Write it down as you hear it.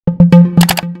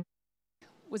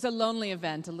was a lonely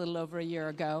event a little over a year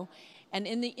ago. And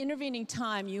in the intervening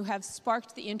time, you have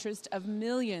sparked the interest of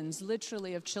millions,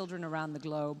 literally, of children around the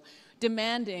globe,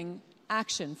 demanding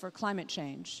action for climate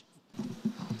change.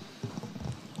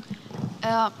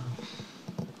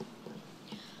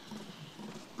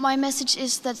 My message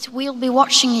is that we'll be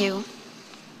watching you.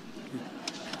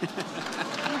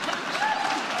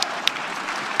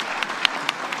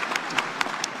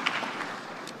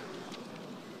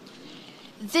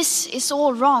 This is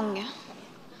all wrong.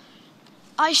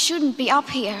 I shouldn't be up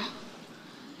here.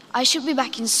 I should be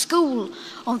back in school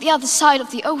on the other side of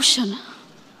the ocean.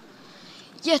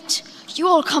 Yet you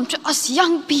all come to us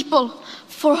young people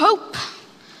for hope.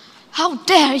 How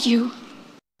dare you?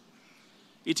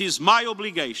 It is my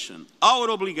obligation,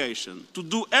 our obligation, to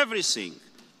do everything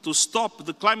to stop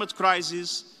the climate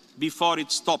crisis before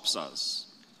it stops us.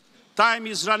 Time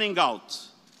is running out,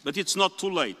 but it's not too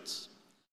late.